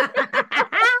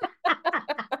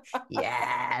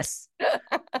 Yes.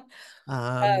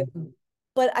 Um, Um,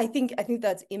 but I think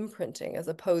that's imprinting as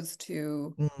opposed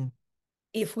to mm,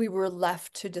 if we were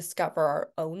left to discover our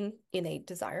own innate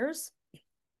desires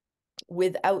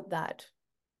without that,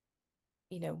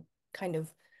 kind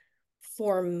of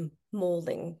form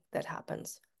molding that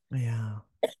happens. Yeah.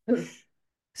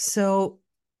 So,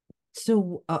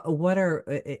 what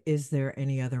is there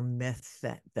any other myth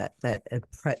that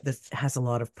has a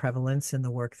lot of prevalence in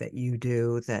the work that you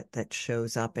do that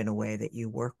shows up in a way that you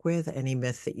work with? Any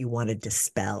myth that you want to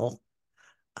dispel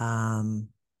um,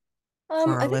 for I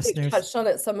our think we've listeners? touched on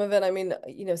it, some of it. I mean,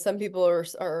 some people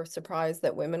are surprised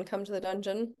that women come to the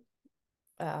dungeon.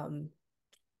 Um,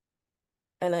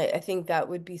 and I think that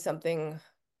would be something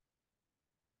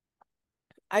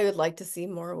I would like to see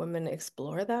more women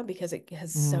explore, that because it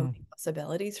has so Mm, many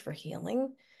possibilities for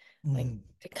healing, like mm.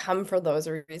 to come for those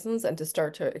reasons and to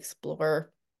start to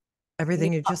explore new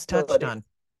Everything you just touched possibilities. on.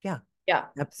 Yeah, Yeah,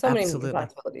 so many new absolutely.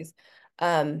 possibilities.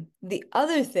 The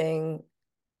other thing,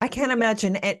 I I think, can't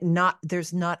imagine it not,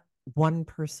 there's not one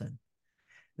person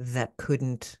that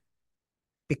couldn't,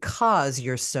 because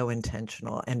you're so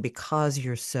intentional and because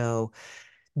you're so,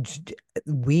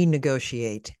 we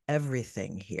negotiate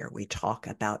everything here. We talk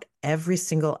about every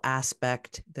single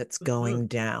aspect that's Mhm, going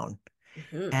down.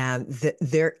 mhm. And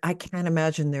there, I can't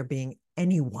imagine there being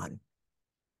anyone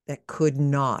that could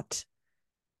not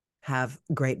have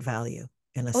great value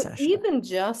in a Well, session. even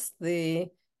just the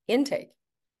intake,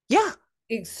 Yeah,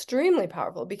 extremely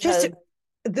powerful just because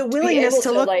the to be willingness able to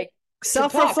to look, like to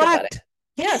self talk about it. reflect.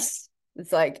 Yes. Yes.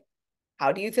 It's like,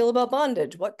 how do you feel about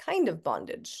bondage? What kind of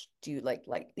bondage do you like,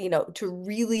 to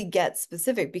really get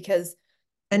specific? Because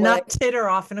And what I, not titter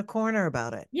off in a corner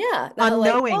about it yeah, not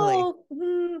like, unknowingly.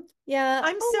 oh, yeah,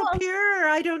 I'm so oh, pure.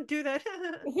 I don't do that.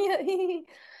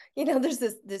 yeah, there's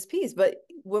this piece, but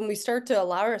when we start to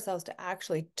allow ourselves to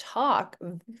actually talk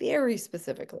very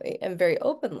specifically and very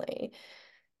openly,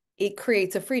 it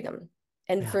creates a freedom.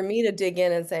 And Yeah. for me to dig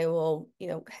in and say, well,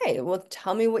 hey, well,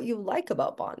 tell me what you like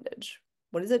about bondage.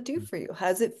 What does it do for you? How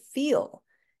does it feel?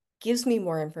 Gives me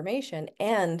more information.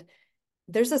 And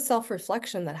there's a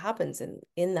self-reflection that happens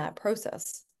in that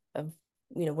process of,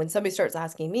 when somebody starts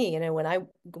asking me, when I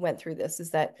went through this,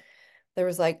 is that there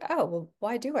was like, oh, well,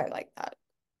 why do I like that?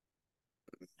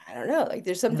 I don't know. Like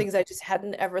there's some Yeah. things I just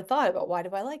hadn't ever thought about. Why do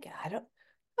I like it? I don't,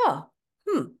 oh,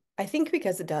 I think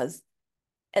because it does.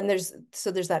 And there's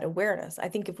that awareness. I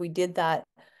think if we did that,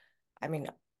 I mean,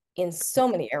 in so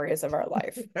many areas of our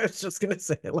life, I was just going to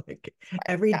say, like,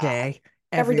 every God, day,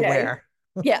 every day. everywhere.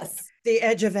 Yes. The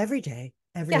edge of every day,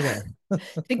 Yeah. everywhere.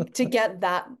 To get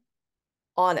that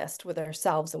honest with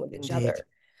ourselves and with each Indeed.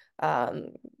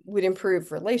 other, would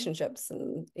improve relationships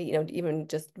and, even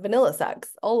just vanilla sex,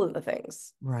 all of the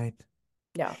things. Right.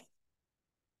 Yeah.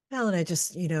 Ellen, I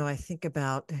just, I think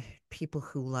about people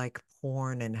who like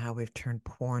porn and how we've turned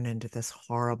porn into this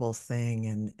horrible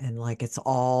thing and like it's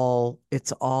all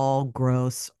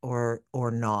gross or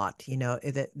not,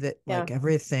 that Yeah. like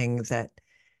everything that,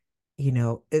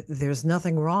 there's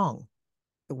nothing wrong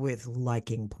with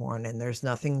liking porn and there's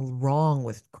nothing wrong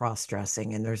with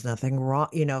cross-dressing and there's nothing wrong,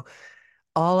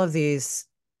 all of these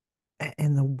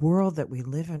in the world that we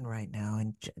live in right now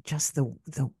and just the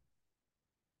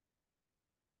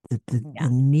Yeah.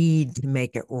 need to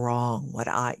make it wrong what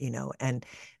and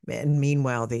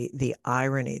meanwhile the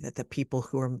irony that the people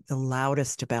who are the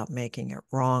loudest about making it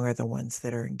wrong are the ones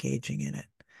that are engaging in it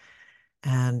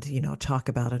and talk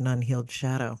about an unhealed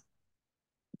shadow.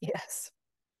 Yes.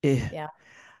 Eh. Yeah.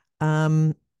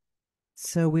 um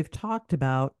so we've talked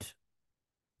about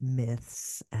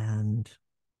myths and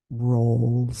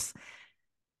roles.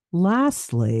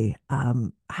 Lastly,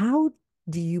 how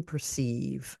do you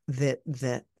perceive that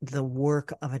the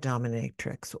work of a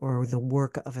dominatrix or the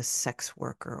work of a sex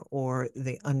worker or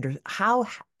the under how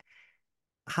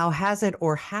has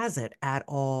it at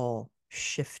all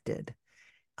shifted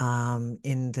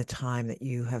in the time that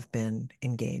you have been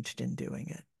engaged in doing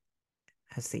it?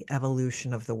 Has the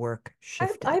evolution of the work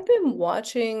shifted? I've been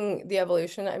watching the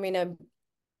evolution. I mean,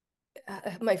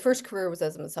 my first career was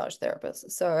as a massage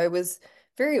therapist, so I was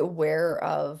very aware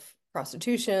of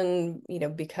prostitution,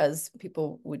 because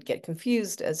people would get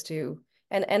confused as to,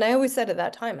 and I always said at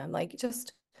that time, I'm like,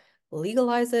 just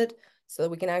legalize it so that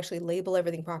we can actually label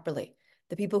everything properly.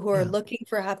 The people who are Yeah. looking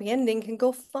for a happy ending can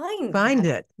go find the Find happy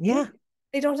it. Yeah. ending.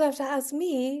 They don't have to ask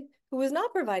me, who is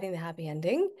not providing the happy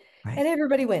ending, Right. and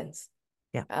everybody wins.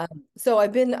 Yeah. So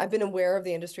I've been aware of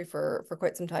the industry for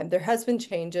quite some time. There has been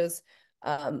changes,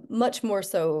 much more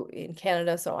so in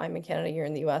Canada. So I'm in Canada, you're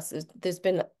in the US. There's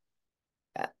been,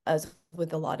 as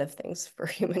with a lot of things for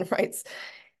human rights,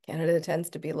 Canada tends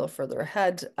to be a little further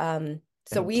ahead. So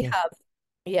Thank we you. have,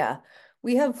 yeah,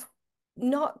 we have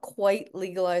not quite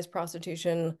legalized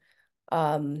prostitution,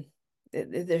 um,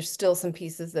 there's still some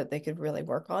pieces that they could really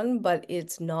work on, but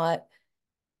it's not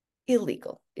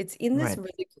illegal. It's in this Right.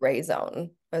 really gray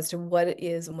zone as to what it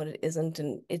is and what it isn't.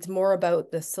 And it's more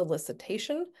about the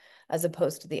solicitation as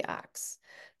opposed to the acts.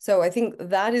 So I think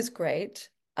that is great.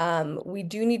 We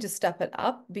do need to step it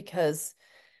up because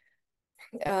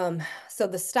so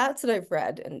the stats that I've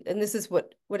read, and this is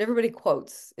what everybody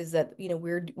quotes, is that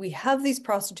we have these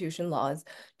prostitution laws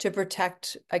to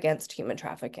protect against human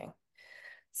trafficking.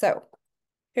 So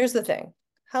here's the thing.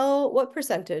 What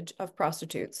percentage of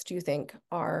prostitutes do you think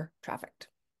are trafficked?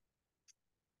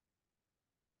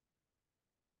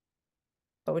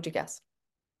 What would you guess?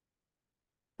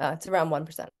 It's around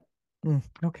 1%.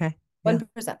 Okay. Yeah. 1%.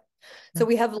 Yeah. So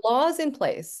we have laws in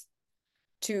place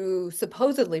to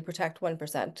supposedly protect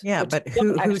 1%, Yeah, which but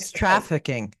don't actually who's protect.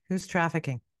 trafficking? Who's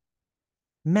trafficking?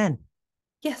 Men.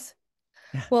 Yes.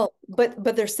 Yeah. Well,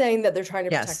 but they're saying that they're trying to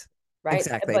protect, Yes. right?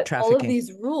 Exactly. But all of Trafficking.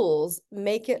 these rules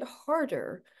make it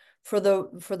harder for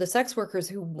the sex workers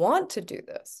who want to do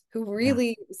this, who Yeah.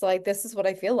 really is like, this is what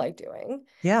I feel like doing.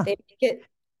 Yeah. They make it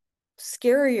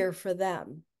scarier for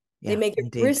them. They Yeah, make it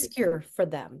indeed. riskier for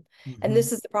them. And Hmm.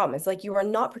 this is the problem. It's like you are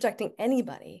not protecting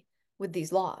anybody with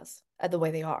these laws the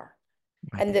way they are.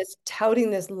 Right. And this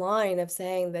touting this line of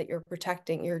saying that you're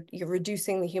protecting, you're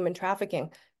reducing the human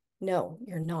trafficking. No,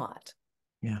 you're not.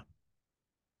 Yeah.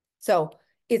 So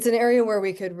it's an area where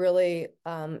we could really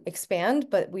expand,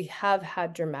 but we have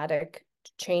had dramatic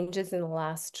changes in the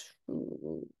last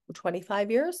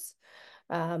 25 years.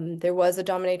 There was a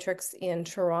dominatrix in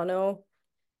Toronto.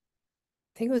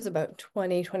 I think it was about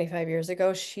 20, 25 years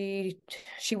ago. She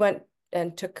went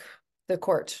and took the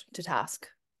court to task.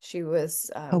 Oh, She was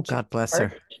God bless her.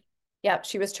 charged. Yeah,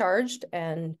 she was charged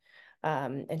and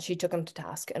she took him to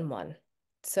task and won.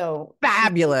 So she,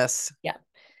 Fabulous. yeah,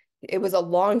 it was a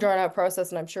long drawn out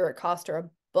process, and I'm sure it cost her a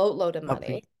boatload of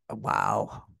money.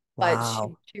 Wow. But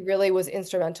Wow. she really was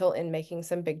instrumental in making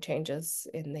some big changes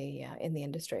in the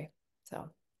industry. So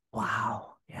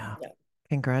Wow. Yeah. yeah.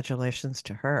 Congratulations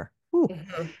to her. Ooh.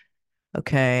 Mhm.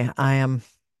 Okay. I am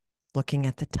looking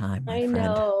at the time, my I friend.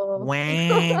 know.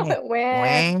 Wang. Wah.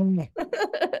 Wang.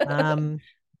 Um,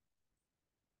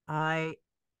 I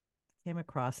came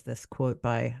across this quote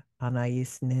by Anais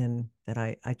Nin that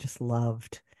I just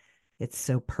loved. It's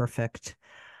so perfect.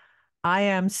 I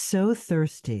am so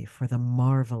thirsty for the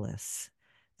marvelous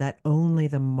that only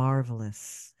the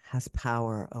marvelous has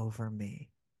power over me.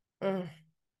 Mm,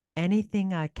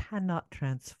 Anything I cannot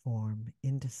transform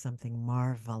into something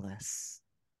marvelous,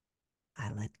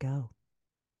 I let go.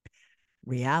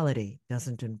 Reality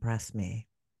doesn't impress me.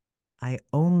 I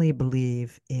only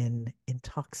believe in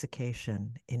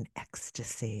intoxication, in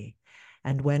ecstasy.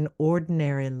 And when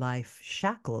ordinary life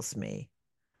shackles me,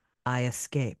 I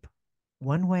escape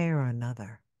one way or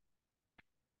another.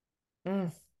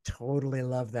 mm. Totally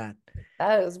love that.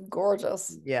 That is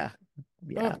gorgeous. Yeah.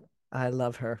 Yeah. Mm. I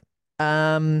love her.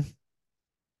 Um,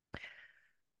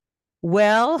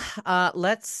 well,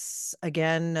 let's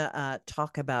again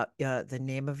talk about the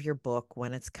name of your book,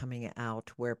 when it's coming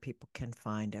out, where people can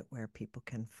find it, where people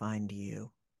can find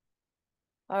you.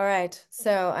 All right.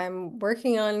 So I'm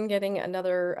working on getting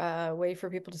another way for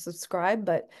people to subscribe,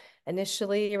 but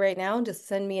initially right now, just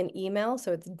send me an email.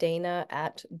 So it's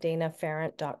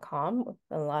dana@danapharant.com. And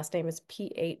the last name is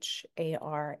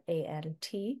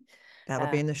Pharant. That'll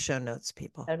Uh, be in the show notes,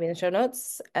 people. that'll be in the show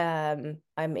notes. I'm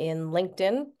in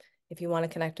LinkedIn if you want to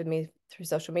connect with me through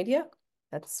social media.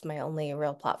 That's my only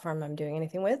real platform I'm doing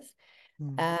anything with.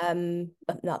 Mm.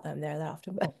 Not that I'm there that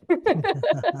often, but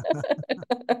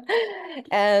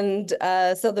and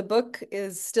so the book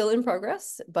is still in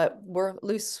progress, but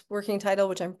loose working title,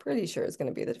 which I'm pretty sure is going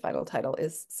to be the final title,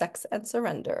 is Sex and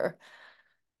Surrender.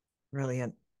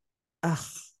 Brilliant. Ugh,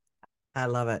 I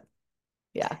love it.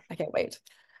 Yeah, I can't wait.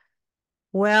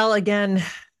 Well, again,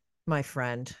 my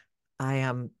friend, I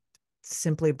am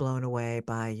simply blown away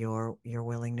by your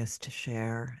willingness to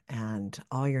share and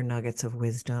all your nuggets of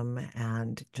wisdom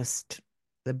and just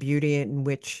the beauty in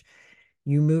which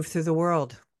you move through the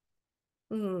world.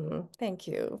 Thank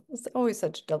you. It's always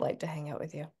such a delight to hang out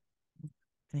with you.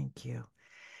 Thank you.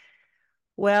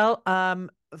 Well,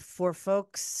 for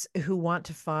folks who want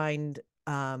to find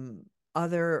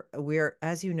we're,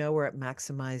 as you know, we're at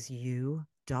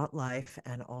maximizeyou.life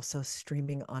and also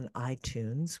streaming on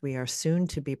iTunes. We are soon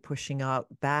to be pushing out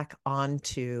back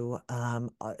onto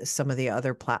some of the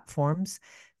other platforms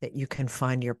that you can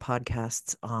find your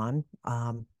podcasts on.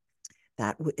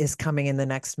 That is coming in the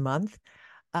next month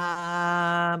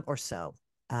or so.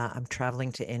 I'm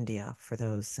traveling to India for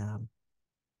those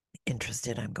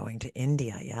interested. I'm going to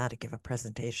India, yeah, to give a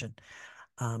presentation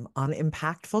on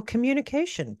impactful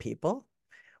communication, people.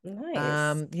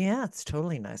 Nice. Yeah, it's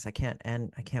totally nice. I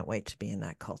can't wait to be in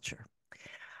that culture.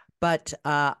 But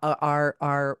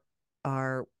our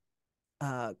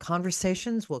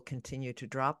conversations will continue to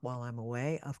drop while I'm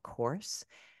away, of course.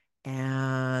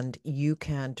 And you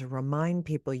can, to remind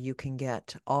people, you can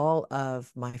get all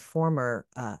of my former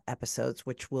episodes,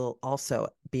 which will also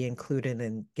be included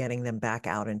in getting them back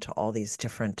out into all these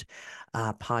different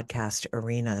podcast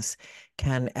arenas,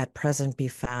 can at present be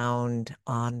found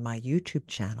on my YouTube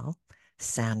channel,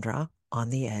 Sandra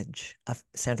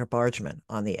Bargman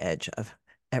on the edge of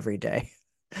every day.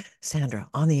 Sandra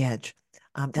on the edge.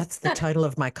 That's the title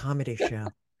of my comedy show.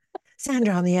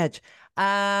 Sandra on the edge.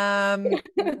 Um,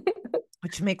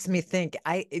 which makes me think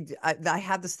I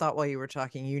had this thought while you were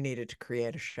talking. You needed to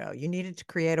create a show. You needed to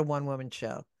create a one woman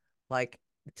show, like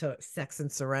to Sex and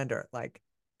Surrender, like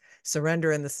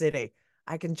Surrender in the City.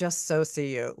 I can just so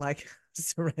see you like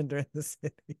Surrender in the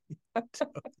City.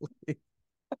 Totally.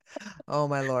 Oh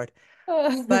my Lord.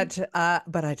 But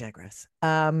I digress.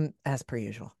 As per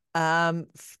usual.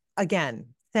 Again,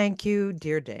 thank you,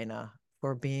 dear Dana,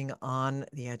 for being on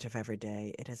the edge of every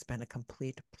day. It has been a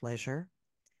complete pleasure.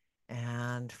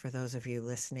 And for those of you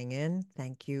listening in,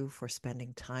 thank you for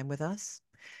spending time with us.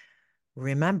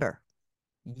 Remember,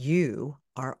 you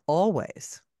are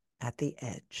always at the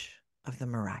edge of the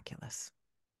miraculous.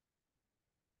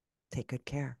 Take good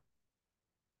care.